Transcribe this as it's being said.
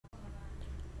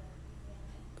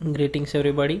Greetings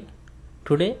everybody.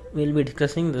 Today we'll be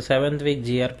discussing the 7th week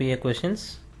GRPA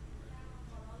questions.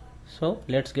 So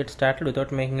let's get started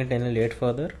without making it any late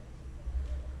further.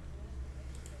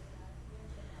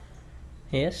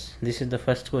 Yes, this is the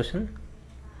first question.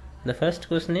 The first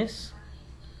question is,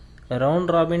 a round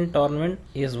robin tournament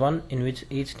is one in which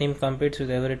each team competes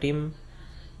with every team.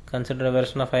 Consider a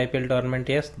version of IPL tournament.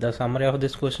 Yes, the summary of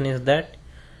this question is that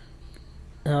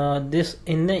this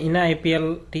in an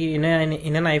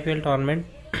IPL tournament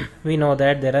we know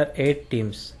that there are 8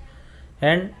 teams,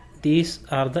 and these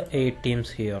are the 8 teams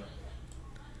here: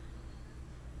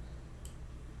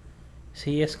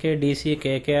 CSK, DC,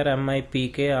 KKR, MI,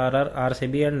 PK, RR,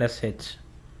 RCB and SH.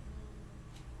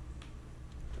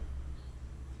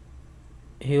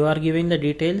 You are giving the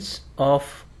details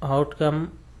of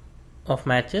outcome of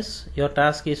matches. Your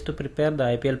task is to prepare the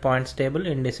IPL points table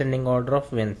in descending order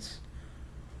of wins.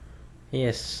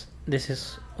 Yes, this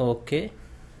is okay.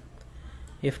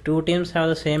 If two teams have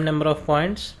the same number of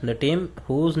points, the team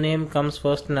whose name comes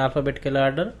first in alphabetical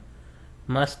order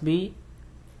must be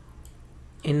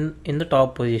in the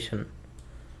top position.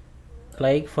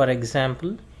 Like for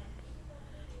example,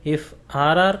 if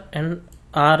RR and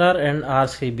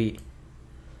RCB,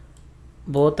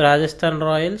 both Rajasthan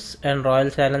Royals and Royal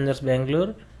Challengers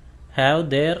Bangalore, have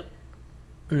their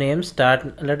names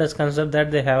start, let us consider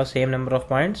that they have same number of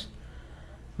points.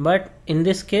 But in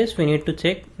this case we need to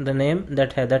check the name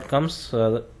that comes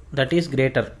that is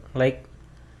greater, like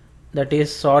that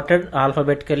is sorted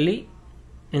alphabetically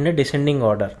in a descending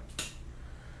order.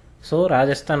 So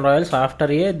Rajasthan Royals, after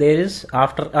A there is,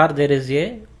 after R there is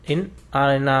A. In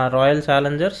Royal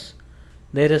Challengers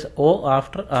there is O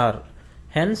after R.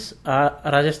 Hence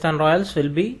Rajasthan Royals will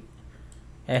be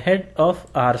ahead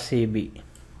of RCB.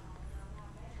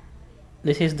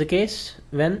 This is the case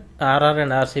when RR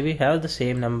and RCB have the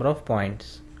same number of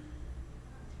points.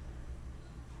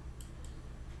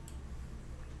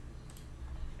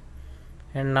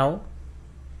 And now,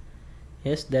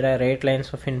 yes, there are 8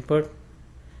 lines of input.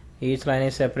 Each line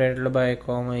is separated by a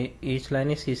comma. Each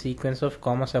line is a sequence of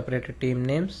comma separated team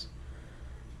names.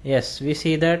 Yes, we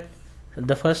see that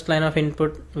the first line of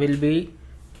input will be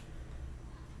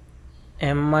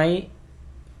MI.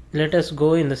 Let us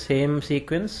go in the same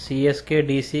sequence: CSK,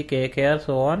 DC, KKR,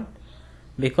 so on,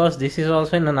 because this is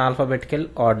also in an alphabetical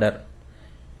order.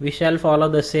 We shall follow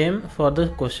the same for the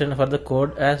question, for the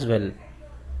code as well.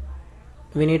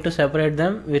 We need to separate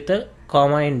them with a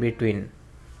comma in between.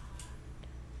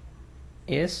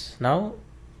 Yes, now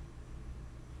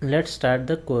let's start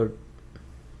the code.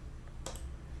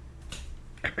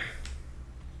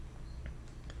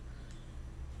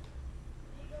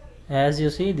 As you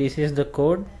see, this is the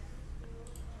code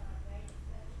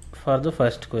for the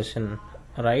first question.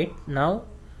 Right now,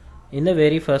 in the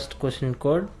very first question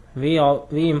code, we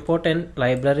import a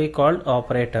library called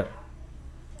operator.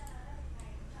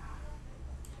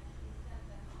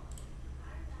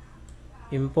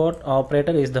 Import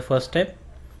operator is the first step.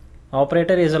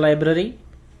 Operator is a library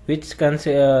which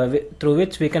through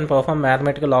which we can perform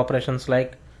mathematical operations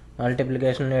like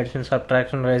multiplication, addition,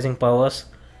 subtraction, raising powers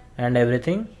and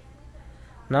everything.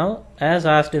 Now, as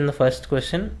asked in the first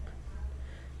question,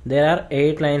 there are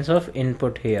 8 lines of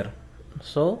input here.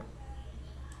 So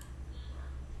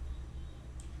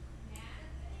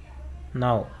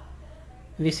now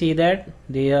we see that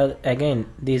these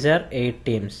are 8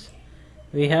 teams.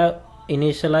 We have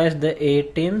initialized the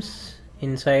 8 teams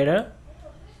inside a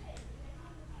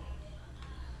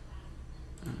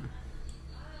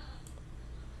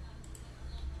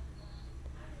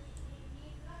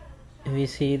we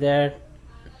see that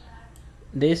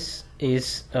this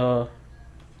is a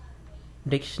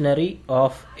dictionary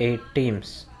of 8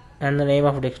 teams, and the name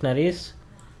of dictionary is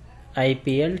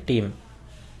IPL team,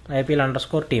 IPL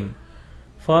underscore team,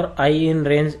 for I in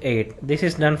range 8. This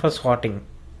is done for sorting.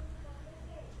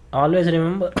 Always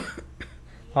remember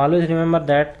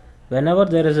that whenever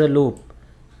there is a loop,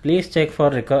 please check for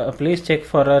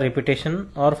a repetition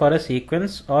or for a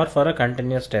sequence or for a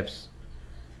continuous steps.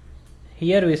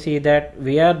 Here we see that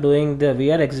we are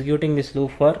executing this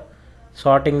loop for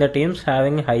sorting the teams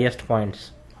having highest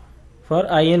points. For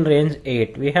I in range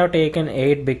 8, we have taken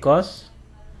 8 because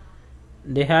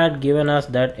they had given us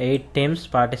that 8 teams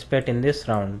participate in this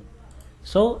round.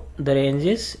 So the range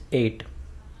is 8.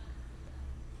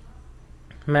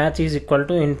 Match is equal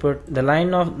to input.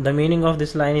 The meaning of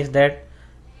this line is that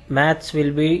match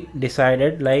will be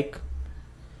decided, like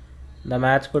the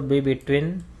match could be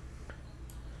between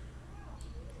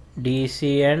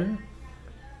DC and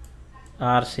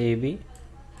RCB.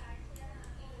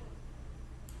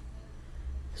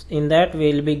 In that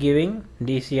we will be giving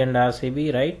DC and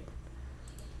RCB, right?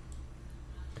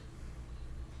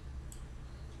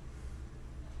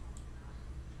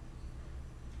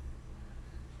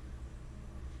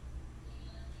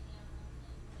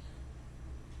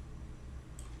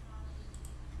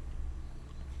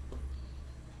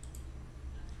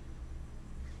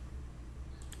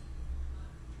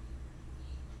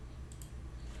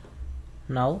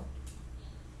 Now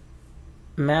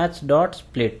match dot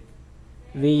split.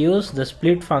 We use the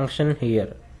split function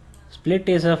here. Split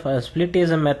is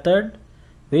a method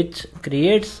which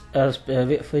creates which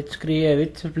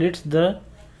splits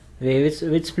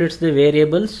the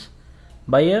variables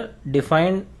by a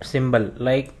defined symbol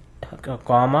like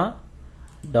comma,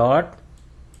 dot,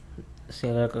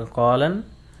 colon,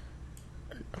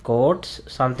 quotes,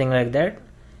 something like that.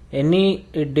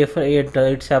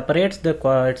 It separates the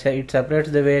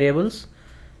variables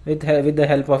with the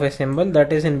help of a symbol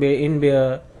that is in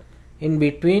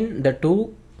between the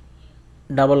two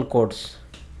double quotes.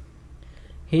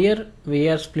 Here we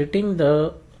are splitting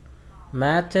the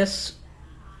matches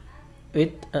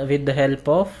with the help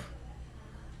of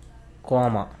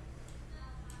comma.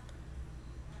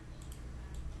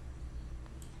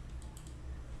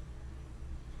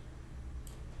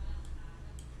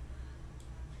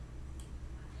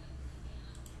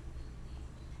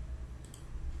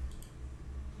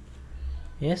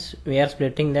 Yes, we are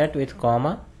splitting that with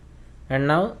comma, and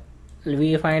now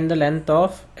we find the length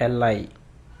of Li.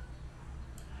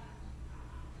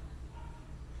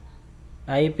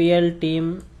 IPL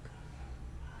team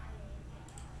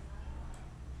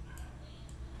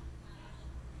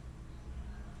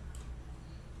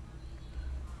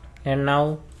and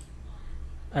now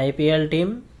IPL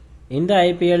team. In the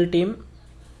IPL team,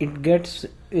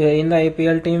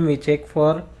 we check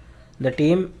for the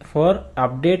team for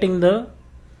updating the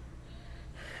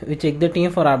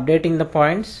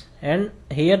points, and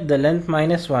here the length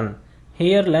 -1.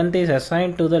 Here length is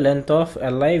assigned to the length of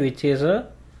Li, which is a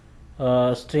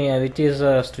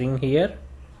string here.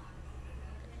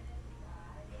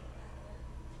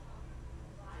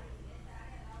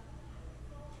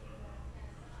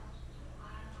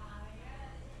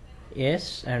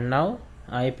 Yes, and now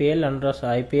IPL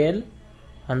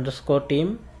underscore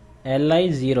team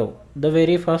Li 0, the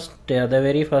very first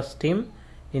team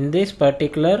in this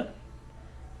particular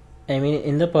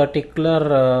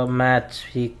match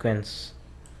sequence.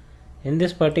 In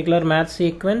this particular match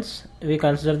sequence, we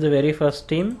consider the very first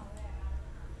team,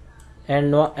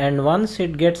 and once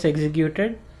it gets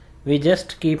executed, we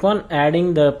just keep on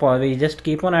adding the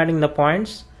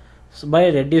points by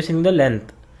reducing the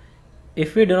length.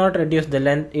 If we do not reduce the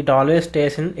length, it always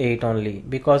stays in 8 only,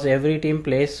 because every team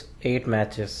plays 8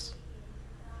 matches.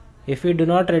 If we do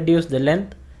not reduce the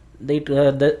length,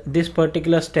 this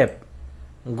particular step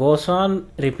goes on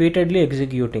repeatedly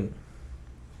executing.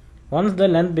 Once the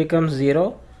length becomes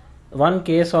 0, once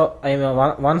the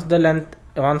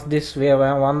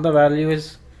value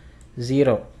is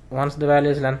 0, once the value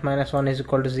is length -1 is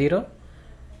equal to 0,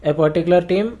 a particular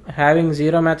team having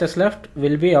 0 matches left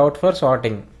will be out for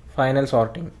sorting. Final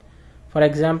sorting. For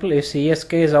example, if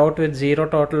CSK is out with 0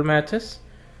 total matches,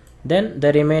 then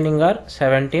the remaining are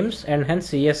 7 teams, and hence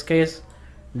CSK is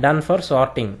done for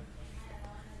sorting.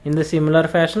 In the similar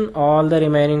fashion, all the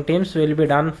remaining teams will be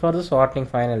done for the sorting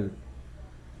final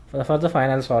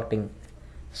sorting.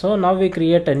 So now we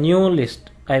create a new list.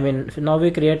 Now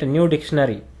we create a new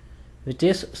dictionary, which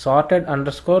is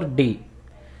sorted_d.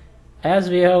 As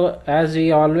we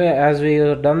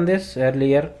have done this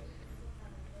earlier,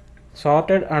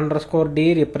 sorted_d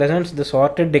represents the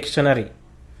sorted dictionary,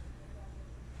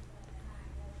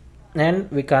 and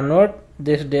we convert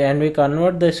this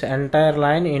entire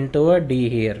line into a d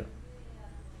here.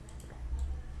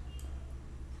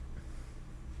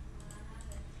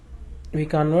 We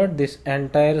convert this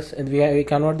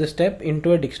step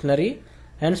into a dictionary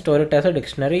and store it as a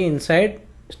dictionary inside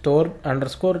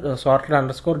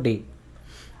sorted_d.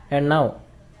 And now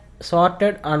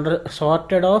sorted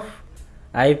of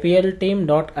IPL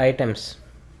team.items.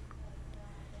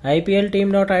 IPL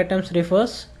team.items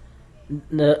refers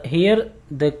here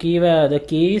the key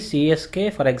is CSK.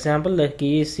 For example, the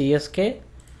key is CSK.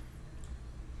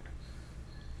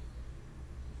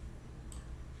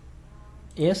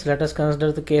 Yes, let us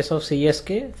consider the case of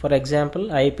CSK. For example,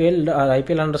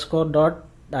 IPL underscore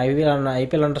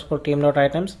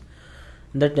team.items.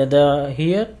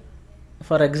 Here,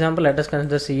 for example, let us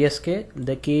consider CSK.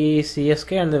 The key is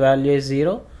CSK and the value is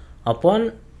 0.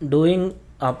 Upon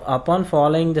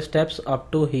following the steps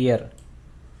up to here,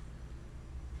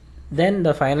 then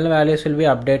the final values will be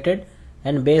updated,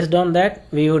 and based on that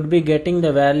we would be getting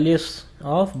the values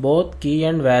of both key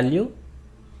and value.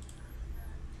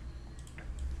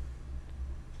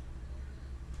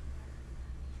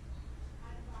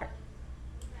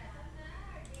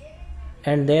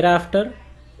 And thereafter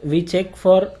we check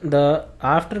for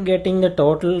after getting the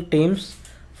total teams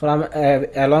from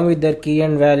along with their key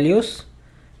and values.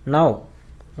 Now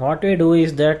what we do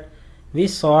is that we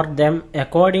sort them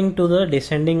according to the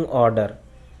descending order.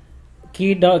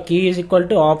 key is equal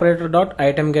to operator dot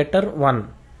item getter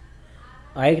 1.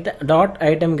 Dot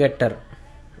item getter.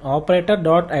 Operator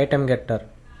dot item getter.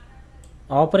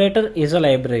 Operator is a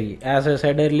library. As I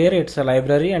said earlier, it's a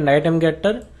library, and item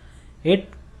getter,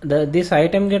 this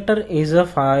item getter is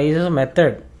a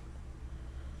method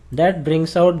that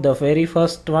brings out the very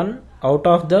first one out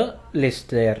of the list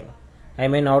there. I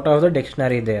mean out of the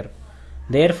dictionary there.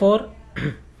 Therefore,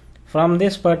 from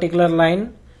this particular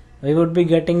line, we would be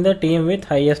getting the team with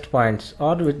highest points,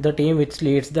 or with the team which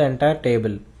leads the entire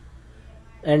table.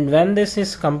 And when this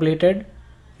is completed,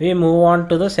 we move on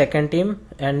to the second team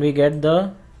and we get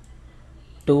the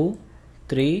 2,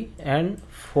 3 and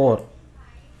 4.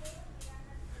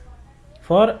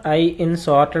 For I in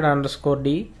sorted underscore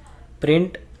D,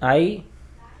 print I.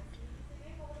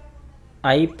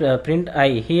 Print I.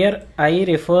 Here I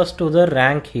refers to the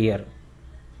rank here.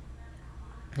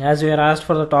 As we are asked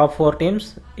for the top 4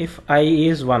 teams, if I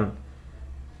is 1.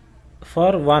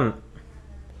 For 1,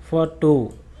 for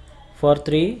 2, for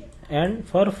 3 and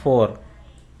for 4.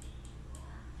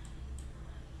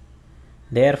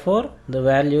 Therefore, the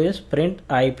value is print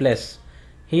I plus.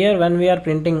 Here when we are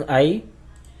printing I,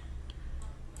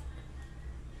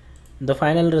 the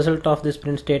final result of this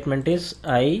print statement is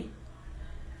I,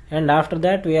 and after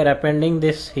that we are appending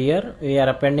this here. We are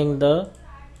appending the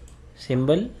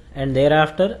symbol, and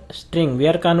thereafter string. We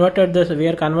are converting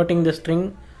the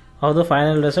string of the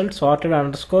final result sorted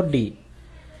underscore D,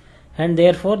 and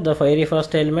therefore the very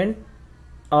first element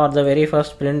or the very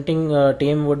first printing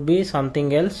team would be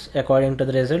something else according to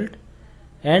the result,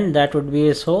 and that would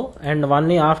be so. And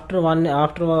after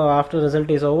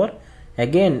result is over,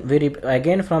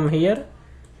 again from here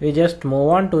we just move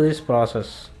on to this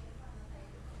process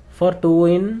for 2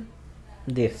 in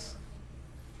this.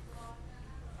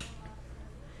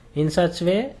 In such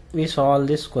way we solve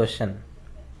this question.